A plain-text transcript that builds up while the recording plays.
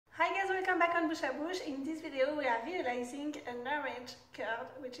back on Bouche à Bouche. In this video we are realizing an orange curd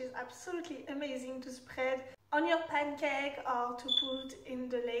which is absolutely amazing to spread on your pancake or to put in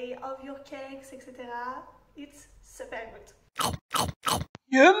the layer of your cakes, etc. It's super good.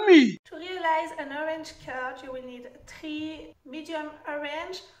 Yummy! To realize an orange curd you will need 3 medium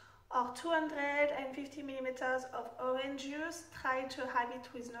orange or 250 milliliters of orange juice. Try to have it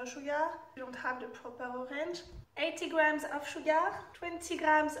with no sugar. You don't have the proper orange. 80 grams of sugar, 20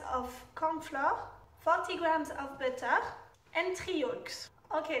 grams of corn flour, 40 grams of butter, and 3 yolks.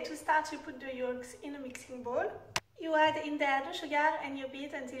 Okay, to start you put the yolks in a mixing bowl. You add in there the sugar and you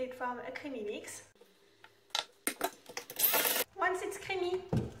beat until it forms a creamy mix. Once it's creamy,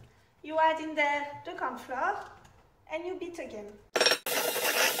 you add in there the corn flour and you beat again.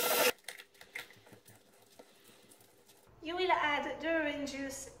 You will add the orange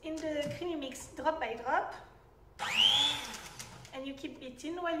juice in the creamy mix drop by drop. And you keep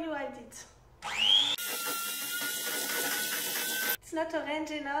beating while you add it. It's not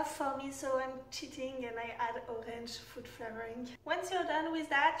orange enough for me, so I'm cheating and I add orange food flavoring. Once you're done with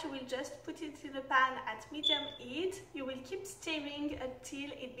that, you will just put it in a pan at medium heat. You will keep stirring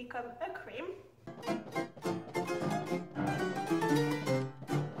until it becomes a cream.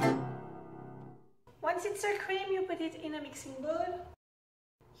 Once it's a cream, you put it in a mixing bowl.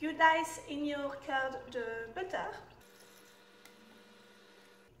 You dice in your curd the butter.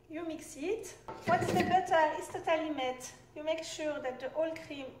 You mix it. Once the butter is totally melt, you make sure that the whole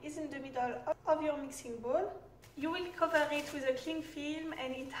cream is in the middle of your mixing bowl. You will cover it with a cling film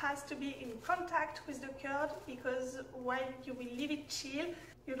and it has to be in contact with the curd because while you will leave it chill,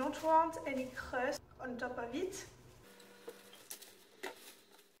 you don't want any crust on top of it.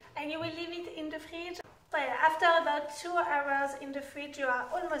 And you will leave it in the fridge. So after about 2 hours in the fridge, you are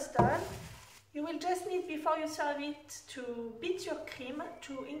almost done. You will just need, before you serve it, to beat your cream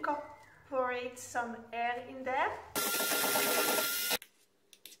to incorporate some air in there.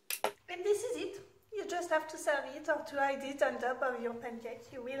 And this is it. You just have to serve it or to hide it on top of your pancake.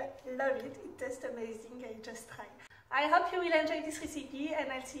 You will love it. It tastes amazing. I just tried. I hope you will enjoy this recipe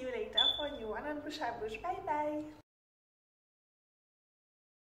and I'll see you later for a new one on Bouche à Bouche. Bye bye!